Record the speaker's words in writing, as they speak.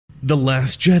The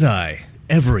Last Jedi.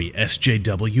 Every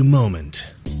SJW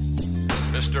moment.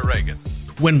 Mr. Reagan.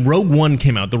 When Rogue One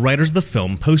came out, the writers of the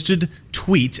film posted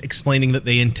tweets explaining that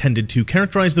they intended to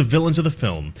characterize the villains of the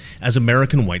film as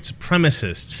American white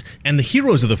supremacists, and the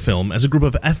heroes of the film as a group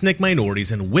of ethnic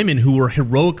minorities and women who were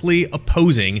heroically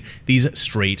opposing these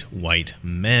straight white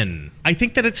men. I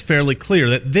think that it's fairly clear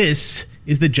that this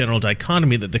is the general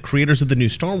dichotomy that the creators of the new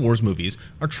Star Wars movies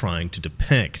are trying to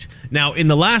depict. Now, in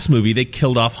the last movie, they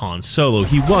killed off Han Solo.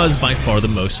 He was by far the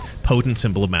most potent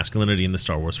symbol of masculinity in the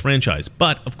Star Wars franchise,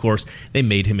 but, of course, they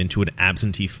made him into an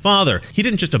absentee father. He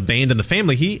didn't just abandon the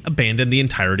family, he abandoned the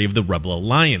entirety of the Rebel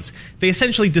Alliance. They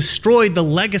essentially destroyed the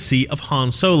legacy of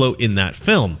Han Solo in that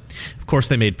film. Of course,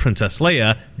 they made Princess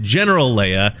Leia General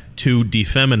Leia to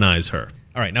defeminize her.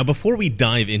 All right, now before we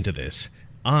dive into this,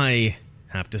 I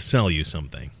have to sell you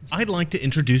something. I'd like to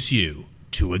introduce you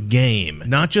to a game.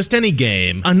 Not just any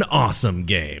game, an awesome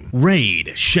game.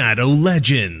 Raid: Shadow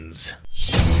Legends.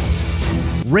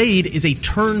 Raid is a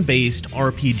turn-based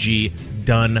RPG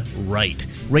done right.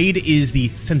 Raid is the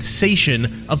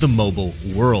sensation of the mobile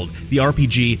world, the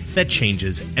RPG that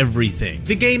changes everything.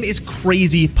 The game is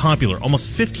crazy popular, almost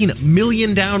 15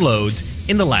 million downloads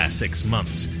in the last 6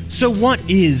 months. So what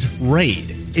is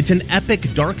Raid? It's an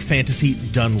epic dark fantasy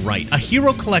done right. A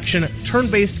hero collection,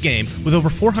 turn-based game with over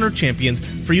 400 champions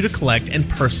for you to collect and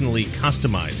personally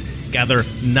customize. Gather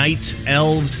knights,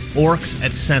 elves, orcs,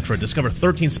 etc. Discover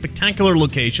 13 spectacular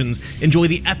locations. Enjoy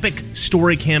the epic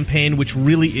story campaign, which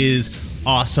really is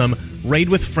awesome. Raid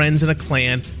with friends in a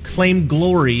clan. Claim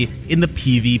glory in the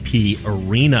PvP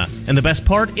arena. And the best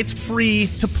part, it's free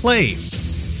to play.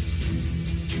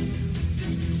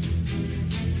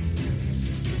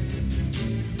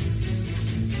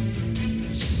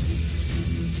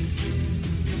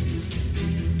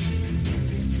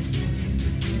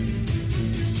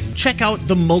 Check out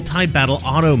the multi-battle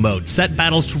auto mode. Set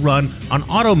battles to run on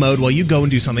auto mode while you go and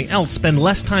do something else. Spend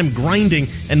less time grinding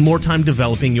and more time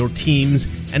developing your teams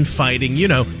and fighting,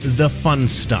 the fun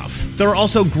stuff. There are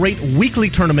also great weekly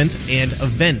tournaments and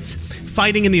events.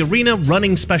 Fighting in the arena,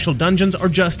 running special dungeons, or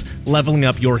just leveling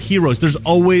up your heroes. There's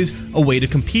always a way to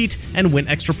compete and win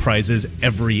extra prizes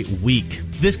every week.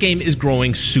 This game is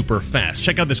growing super fast.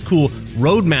 Check out this cool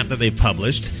roadmap that they've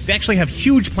published. They actually have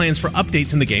huge plans for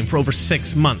updates in the game for over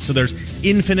 6 months, so there's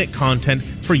infinite content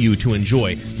for you to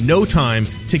enjoy. No time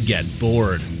to get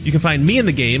bored. You can find me in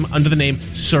the game under the name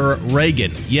Sir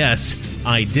Reagan. Yes,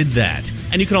 I did that.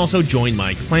 And you can also join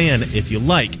my clan if you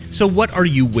like. So what are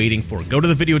you waiting for? Go to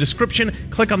the video description,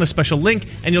 click on the special link,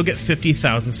 and you'll get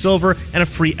 50,000 silver and a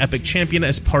free epic champion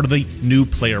as part of the new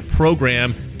player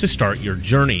program to start your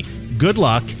journey. Good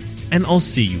luck, and I'll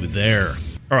see you there.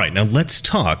 All right, now let's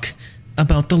talk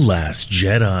about The Last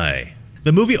Jedi.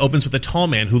 The movie opens with a tall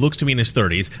man who looks to be in his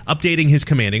 30s updating his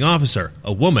commanding officer,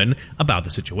 a woman, about the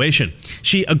situation.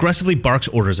 She aggressively barks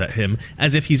orders at him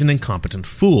as if he's an incompetent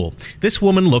fool. This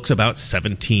woman looks about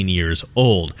 17 years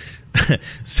old.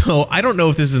 So I don't know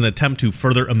if this is an attempt to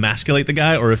further emasculate the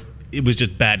guy or if it was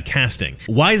just bad casting.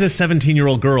 Why is a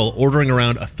 17-year-old girl ordering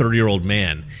around a 30-year-old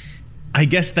man? I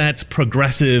guess that's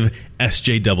progressive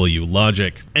SJW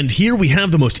logic. And here we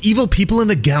have the most evil people in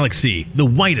the galaxy, the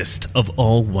whitest of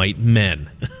all white men.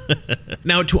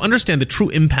 Now, to understand the true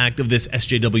impact of this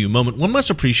SJW moment, one must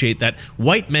appreciate that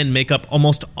white men make up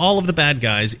almost all of the bad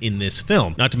guys in this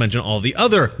film, not to mention all the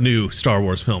other new Star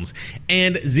Wars films.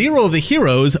 And 0 of the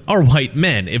heroes are white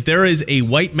men. If there is a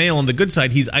white male on the good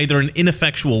side, he's either an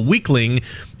ineffectual weakling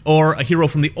or a hero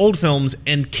from the old films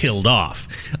and killed off.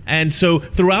 And so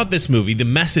throughout this movie, the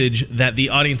message that the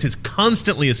audience is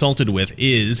constantly assaulted with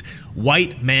is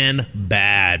white man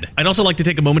bad. I'd also like to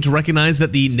take a moment to recognize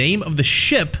that the name of the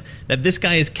ship that this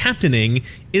guy is captaining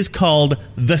is called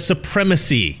the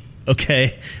Supremacy.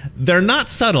 Okay? They're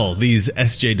not subtle, these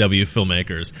SJW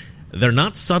filmmakers. They're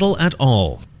not subtle at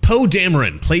all. Poe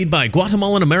Dameron, played by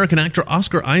Guatemalan-American actor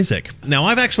Oscar Isaac. Now,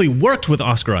 I've actually worked with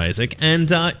Oscar Isaac,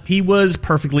 and he was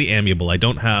perfectly amiable. I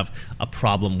don't have a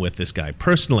problem with this guy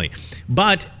personally.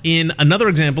 But in another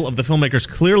example of the filmmakers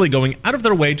clearly going out of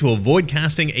their way to avoid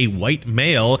casting a white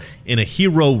male in a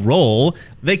hero role,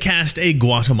 they cast a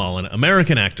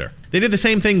Guatemalan-American actor. They did the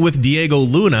same thing with Diego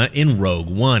Luna in Rogue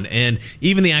One, and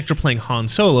even the actor playing Han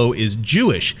Solo is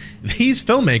Jewish. These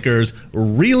filmmakers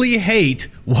really hate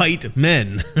white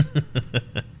men.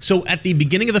 So at the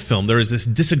beginning of the film, there is this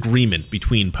disagreement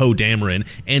between Poe Dameron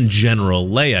and General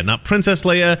Leia. Not Princess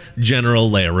Leia, General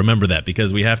Leia. Remember that,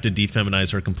 because we have to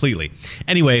defeminize her completely.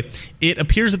 Anyway, it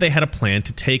appears that they had a plan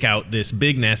to take out this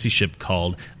big nasty ship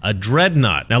called a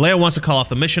Dreadnought. Now, Leia wants to call off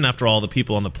the mission after all the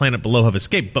people on the planet below have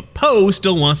escaped, but Poe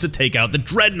still wants to take out the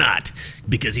Dreadnought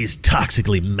because he's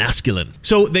toxically masculine.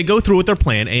 So they go through with their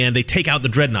plan and they take out the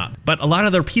Dreadnought, but a lot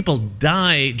of their people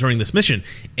die during this mission,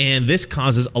 and this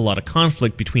causes a lot of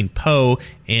conflict between Poe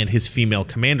and his female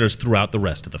commanders throughout the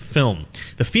rest of the film.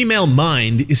 The female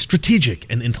mind is strategic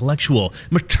and intellectual,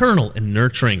 maternal and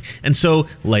nurturing, and so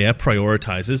Leia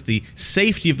prioritizes the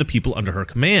safety of the people under her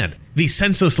command. The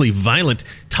senselessly violent,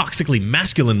 toxically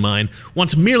masculine mind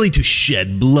wants merely to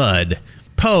shed blood.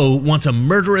 Poe wants a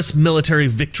murderous military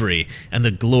victory and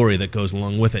the glory that goes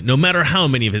along with it, no matter how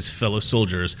many of his fellow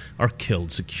soldiers are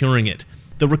killed securing it.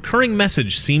 The recurring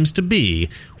message seems to be,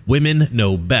 women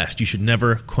know best. You should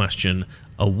never question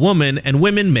a woman, and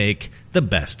women make the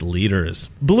best leaders.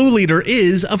 Blue Leader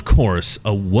is, of course,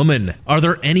 a woman. Are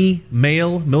there any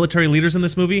male military leaders in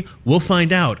this movie? We'll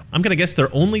find out. I'm going to guess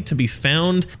they're only to be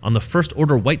found on the First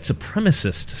Order white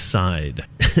supremacist side.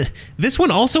 This one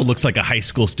also looks like a high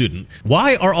school student.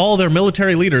 Why are all their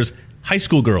military leaders high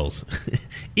school girls?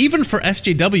 Even for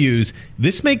SJWs,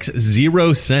 this makes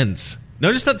zero sense.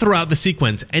 Notice that throughout the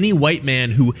sequence, any white man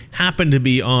who happened to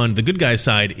be on the good guy's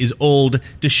side is old,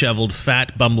 disheveled,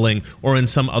 fat, bumbling, or in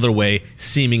some other way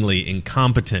seemingly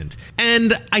incompetent.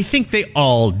 And I think they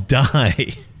all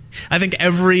die. I think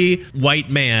every white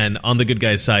man on the good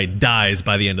guy's side dies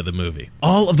by the end of the movie.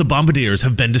 All of the bombardiers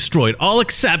have been destroyed, all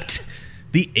except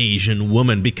the Asian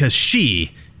woman, because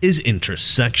she is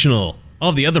intersectional.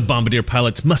 All the other bombardier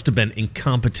pilots must have been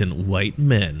incompetent white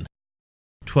men.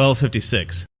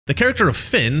 1256. The character of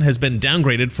Finn has been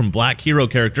downgraded from black hero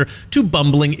character to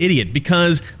bumbling idiot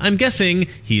because, I'm guessing,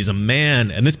 he's a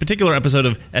man, and this particular episode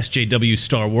of SJW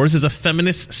Star Wars is a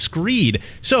feminist screed.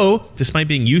 So, despite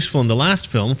being useful in the last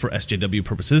film for SJW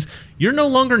purposes, you're no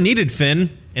longer needed,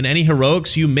 Finn, and any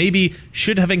heroics you maybe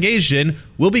should have engaged in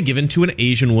will be given to an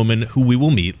Asian woman who we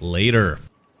will meet later.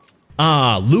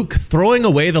 Luke throwing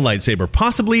away the lightsaber,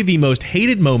 possibly the most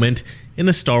hated moment in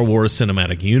the Star Wars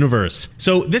cinematic universe.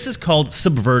 So this is called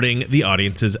subverting the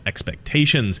audience's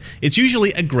expectations. It's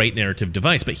usually a great narrative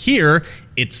device, but here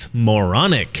it's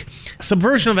moronic.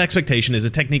 Subversion of expectation is a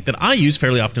technique that I use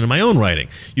fairly often in my own writing.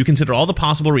 You consider all the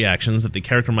possible reactions that the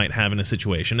character might have in a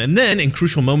situation, and then, in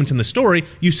crucial moments in the story,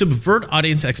 you subvert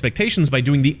audience expectations by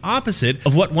doing the opposite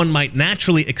of what one might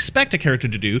naturally expect a character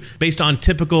to do based on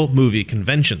typical movie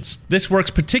conventions. This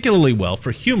works particularly well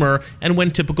for humor and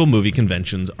when typical movie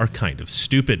conventions are kind of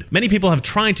stupid. Many people have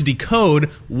tried to decode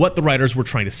what the writers were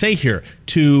trying to say here,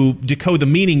 to decode the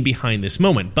meaning behind this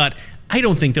moment, but I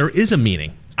don't think there is a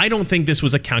meaning. I don't think this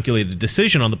was a calculated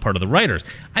decision on the part of the writers.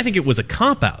 I think it was a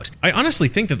cop-out. I honestly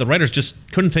think that the writers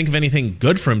just couldn't think of anything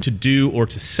good for him to do or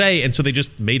to say, and so they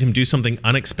just made him do something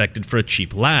unexpected for a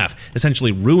cheap laugh,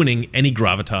 essentially ruining any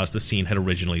gravitas the scene had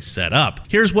originally set up.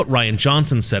 Here's what Rian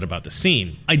Johnson said about the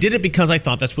scene. "I did it because I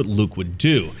thought that's what Luke would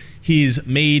do. He's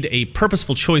made a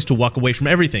purposeful choice to walk away from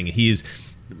everything. He's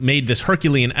made this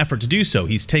Herculean effort to do so.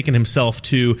 He's taken himself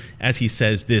to, as he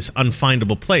says, this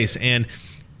unfindable place, and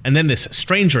then this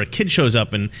stranger, a kid, shows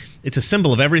up, and it's a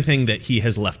symbol of everything that he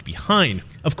has left behind.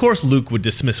 Of course, Luke would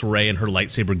dismiss Rey and her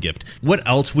lightsaber gift. What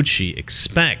else would she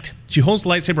expect? She holds the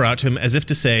lightsaber out to him as if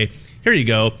to say, here you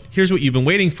go, here's what you've been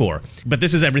waiting for. But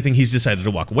this is everything he's decided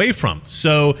to walk away from.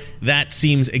 So that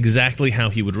seems exactly how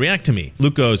he would react to me.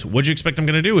 Luke goes, what'd you expect I'm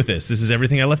going to do with this? This is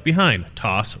everything I left behind.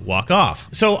 Toss, walk off.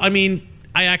 So, I mean,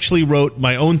 I actually wrote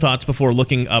my own thoughts before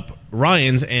looking up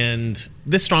Rian's, and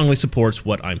this strongly supports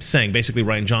what I'm saying. Basically,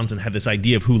 Rian Johnson had this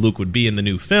idea of who Luke would be in the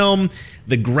new film.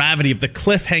 The gravity of the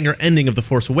cliffhanger ending of The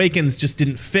Force Awakens just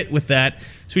didn't fit with that,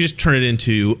 so he just turned it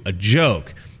into a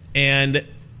joke. And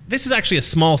this is actually a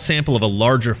small sample of a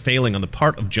larger failing on the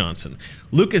part of Johnson.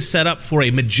 Luke is set up for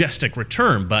a majestic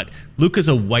return, but Luke is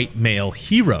a white male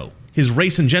hero. His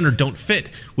race and gender don't fit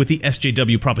with the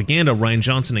SJW propaganda Rian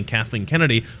Johnson and Kathleen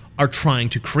Kennedy are trying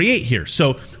to create here.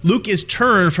 So Luke is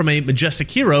turned from a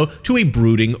majestic hero to a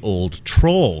brooding old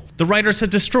troll. The writers have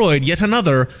destroyed yet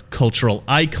another cultural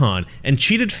icon and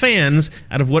cheated fans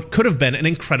out of what could have been an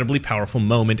incredibly powerful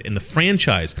moment in the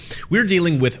franchise. We're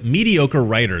dealing with mediocre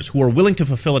writers who are willing to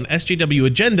fulfill an SJW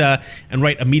agenda and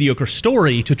write a mediocre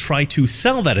story to try to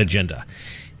sell that agenda.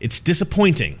 It's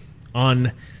disappointing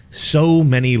on so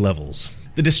many levels.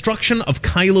 The destruction of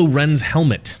Kylo Ren's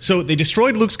helmet. So they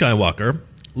destroyed Luke Skywalker.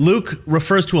 Luke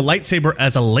refers to a lightsaber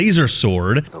as a laser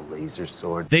sword. The laser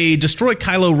sword. They destroy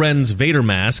Kylo Ren's Vader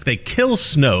mask. They kill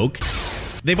Snoke.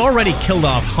 They've already killed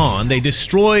off Han. They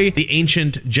destroy the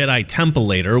ancient Jedi temple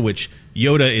later, which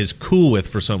Yoda is cool with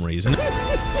for some reason.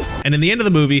 And in the end of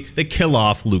the movie, they kill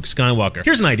off Luke Skywalker.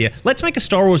 Here's an idea. Let's make a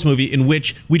Star Wars movie in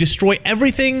which we destroy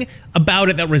everything about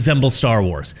it that resembles Star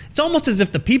Wars. It's almost as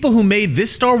if the people who made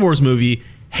this Star Wars movie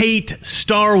hate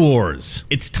Star Wars.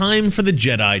 It's time for the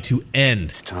Jedi to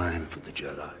end. It's time for the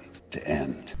Jedi to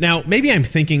end. Now, maybe I'm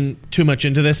thinking too much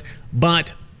into this,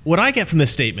 but what I get from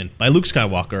this statement by Luke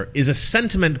Skywalker is a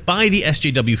sentiment by the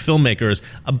SJW filmmakers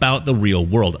about the real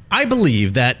world. I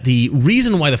believe that the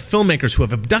reason why the filmmakers who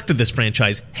have abducted this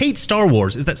franchise hate Star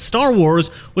Wars is that Star Wars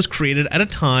was created at a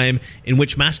time in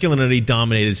which masculinity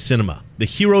dominated cinema. The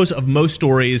heroes of most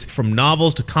stories, from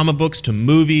novels to comic books to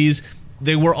movies,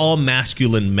 they were all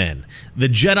masculine men. The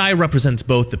Jedi represents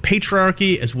both the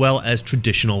patriarchy as well as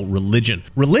traditional religion.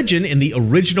 Religion in the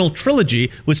original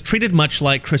trilogy was treated much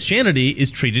like Christianity is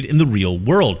treated in the real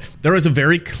world. There is a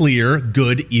very clear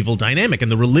good-evil dynamic,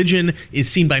 and the religion is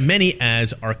seen by many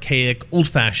as archaic,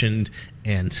 old-fashioned,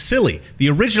 and silly.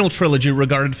 The original trilogy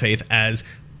regarded faith as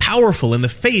powerful in the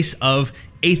face of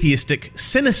atheistic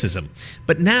cynicism.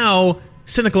 But now,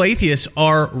 cynical atheists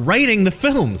are writing the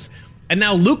films. And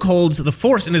now Luke holds the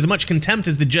Force in as much contempt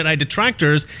as the Jedi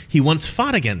detractors he once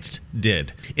fought against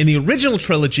did. In the original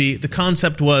trilogy, the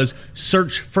concept was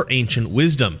search for ancient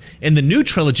wisdom. In the new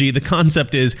trilogy, the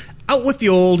concept is out with the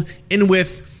old, in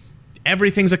with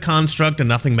everything's a construct and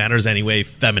nothing matters anyway,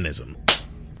 feminism.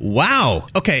 Wow.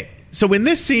 Okay. So in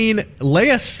this scene,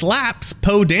 Leia slaps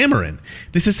Poe Dameron.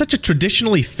 This is such a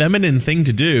traditionally feminine thing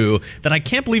to do that I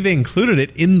can't believe they included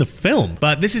it in the film.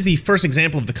 But this is the first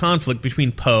example of the conflict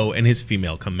between Poe and his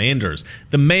female commanders.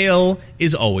 The male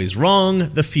is always wrong,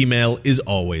 the female is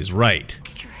always right.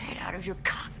 Get your head out of your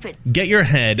cockpit. Get your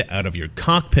head out of your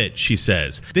cockpit, she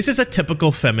says. This is a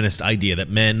typical feminist idea that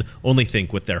men only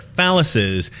think with their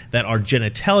phalluses, that our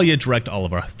genitalia direct all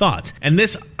of our thoughts. And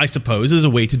this, I suppose, is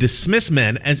a way to dismiss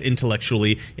men as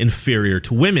intellectually inferior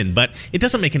to women. But it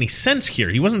doesn't make any sense here.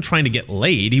 He wasn't trying to get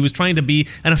laid. He was trying to be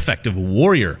an effective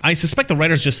warrior. I suspect the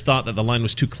writers just thought that the line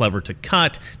was too clever to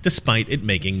cut, despite it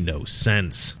making no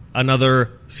sense.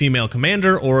 Another female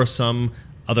commander or some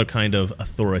other kind of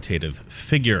authoritative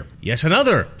figure. Yes,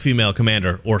 another female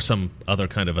commander or some other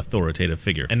kind of authoritative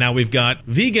figure. And now we've got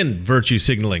vegan virtue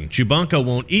signaling. Chewbacca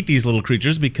won't eat these little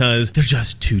creatures because they're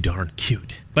just too darn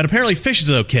cute. But apparently fish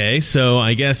is okay, so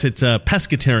I guess it's a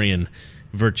pescatarian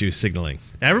virtue signaling.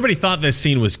 Now everybody thought this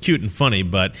scene was cute and funny,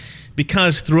 but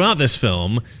because throughout this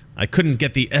film I couldn't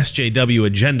get the SJW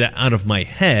agenda out of my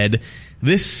head,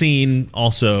 this scene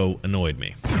also annoyed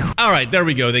me. All right, there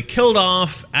we go. They killed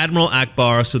off Admiral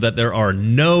Akbar so that there are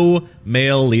no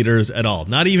male leaders at all.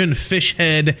 Not even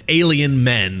fish-head alien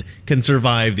men can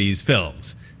survive these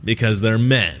films because they're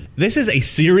men. This is a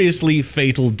seriously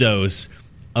fatal dose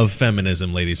of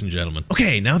feminism, ladies and gentlemen.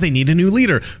 Okay, now they need a new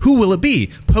leader. Who will it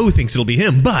be? Poe thinks it'll be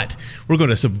him, but we're going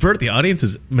to subvert the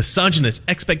audience's misogynist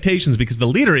expectations because the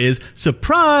leader is,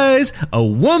 surprise, a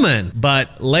woman.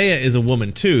 But Leia is a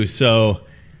woman too, so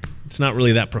it's not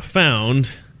really that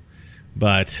profound,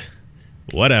 but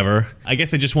whatever. I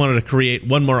guess they just wanted to create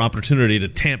one more opportunity to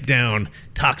tamp down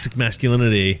toxic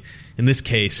masculinity, in this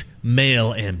case,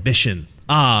 male ambition.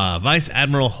 Ah, Vice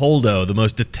Admiral Holdo, the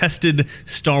most detested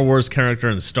Star Wars character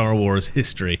in Star Wars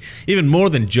history, even more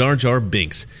than Jar Jar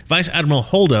Binks. Vice Admiral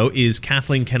Holdo is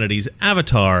Kathleen Kennedy's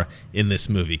avatar in this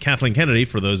movie. Kathleen Kennedy,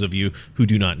 for those of you who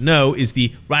do not know, is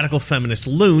the radical feminist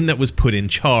loon that was put in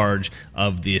charge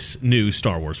of this new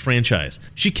Star Wars franchise.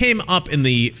 She came up in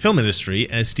the film industry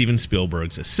as Steven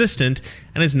Spielberg's assistant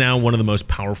and is now one of the most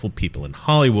powerful people in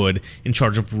Hollywood, in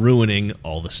charge of ruining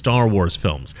all the Star Wars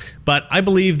films. But I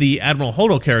believe the Admiral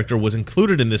Holdo character was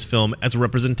included in this film as a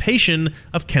representation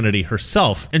of Kennedy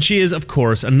herself, and she is, of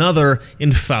course, another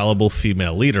infallible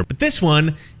female leader. But this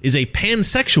one is a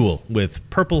pansexual with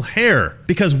purple hair,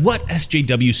 because what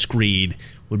SJW screed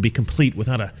would be complete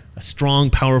without a strong,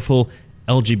 powerful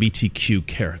LGBTQ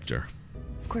character?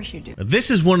 Of course you do.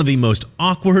 This is one of the most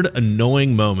awkward,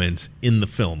 annoying moments in the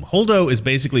film. Holdo is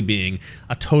basically being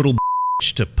a total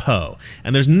bitch to Poe,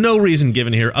 and there's no reason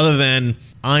given here other than,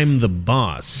 I'm the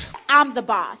boss. I'm the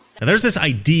boss. Now, there's this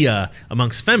idea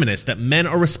amongst feminists that men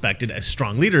are respected as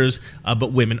strong leaders,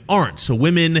 but women aren't. So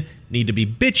women need to be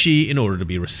bitchy in order to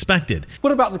be respected.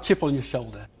 What about the chip on your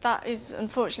shoulder? That is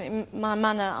unfortunately my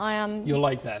manner. I am... You're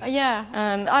like that? Yeah.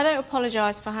 I don't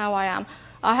apologise for how I am.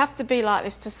 I have to be like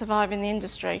this to survive in the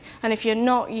industry. And if you're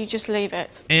not, you just leave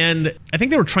it. And I think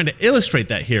they were trying to illustrate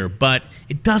that here, but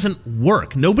it doesn't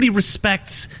work. Nobody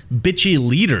respects bitchy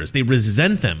leaders. They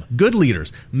resent them. Good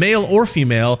leaders, male or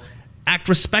female, act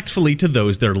respectfully to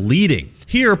those they're leading.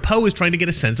 Here, Poe is trying to get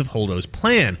a sense of Holdo's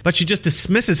plan, but she just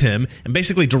dismisses him and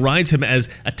basically derides him as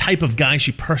a type of guy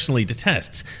she personally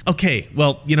detests. Okay,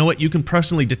 well, you know what? You can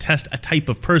personally detest a type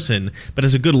of person, but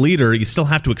as a good leader, you still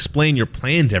have to explain your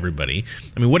plan to everybody.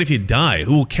 I mean, what if you die?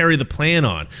 Who will carry the plan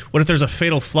on? What if there's a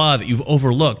fatal flaw that you've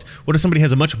overlooked? What if somebody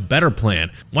has a much better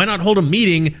plan? Why not hold a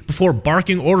meeting before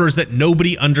barking orders that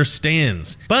nobody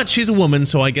understands? But she's a woman,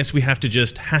 so I guess we have to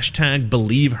just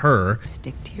 #believe her.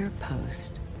 Stick to your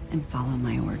post and follow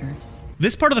my orders.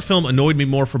 This part of the film annoyed me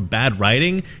more for bad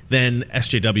writing than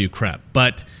SJW crap,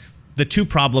 but the two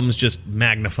problems just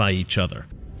magnify each other.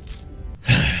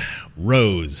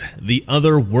 Rose, the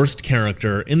other worst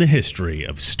character in the history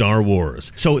of Star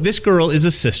Wars. So this girl is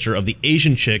a sister of the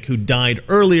Asian chick who died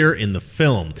earlier in the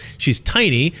film. She's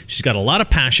tiny, she's got a lot of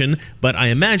passion, but I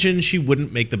imagine she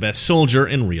wouldn't make the best soldier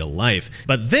in real life.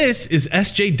 But this is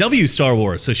SJW Star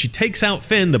Wars, so she takes out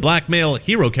Finn, the black male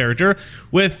hero character,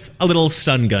 with a little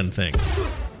stun gun thing.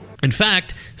 In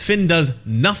fact, Finn does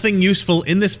nothing useful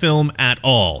in this film at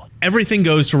all. Everything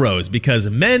goes to Rose because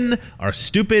men are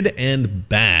stupid and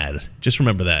bad. Just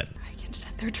remember that. I can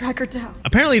shut their tracker down.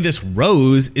 Apparently this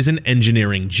Rose is an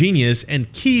engineering genius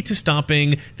and key to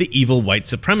stopping the evil white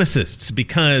supremacists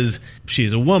because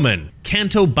she's a woman.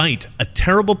 Canto Bight, a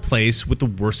terrible place with the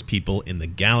worst people in the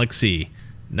galaxy.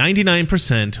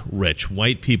 99% rich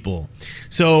white people.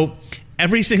 So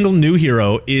every single new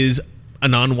hero is a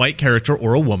non-white character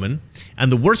or a woman,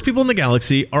 and the worst people in the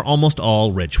galaxy are almost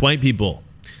all rich white people.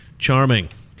 Charming.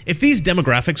 If these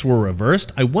demographics were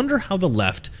reversed, I wonder how the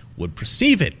left would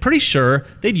perceive it. Pretty sure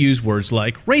they'd use words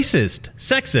like racist,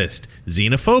 sexist,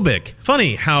 xenophobic.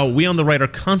 Funny how we on the right are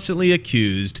constantly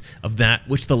accused of that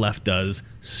which the left does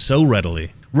so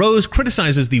readily. Rose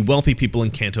criticizes the wealthy people in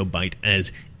Canto Bight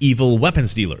as evil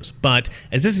weapons dealers, but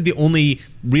as this is the only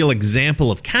real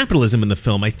example of capitalism in the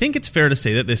film, I think it's fair to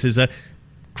say that this is a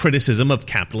criticism of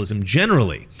capitalism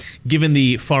generally. Given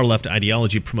the far-left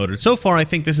ideology promoted so far, I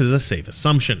think this is a safe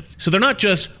assumption. So they're not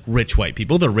just rich white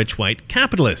people, they're rich white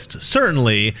capitalists.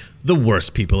 Certainly the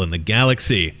worst people in the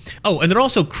galaxy. Oh, and they're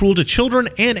also cruel to children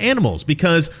and animals,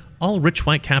 because all rich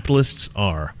white capitalists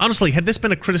are. Honestly, had this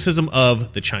been a criticism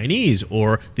of the Chinese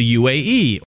or the UAE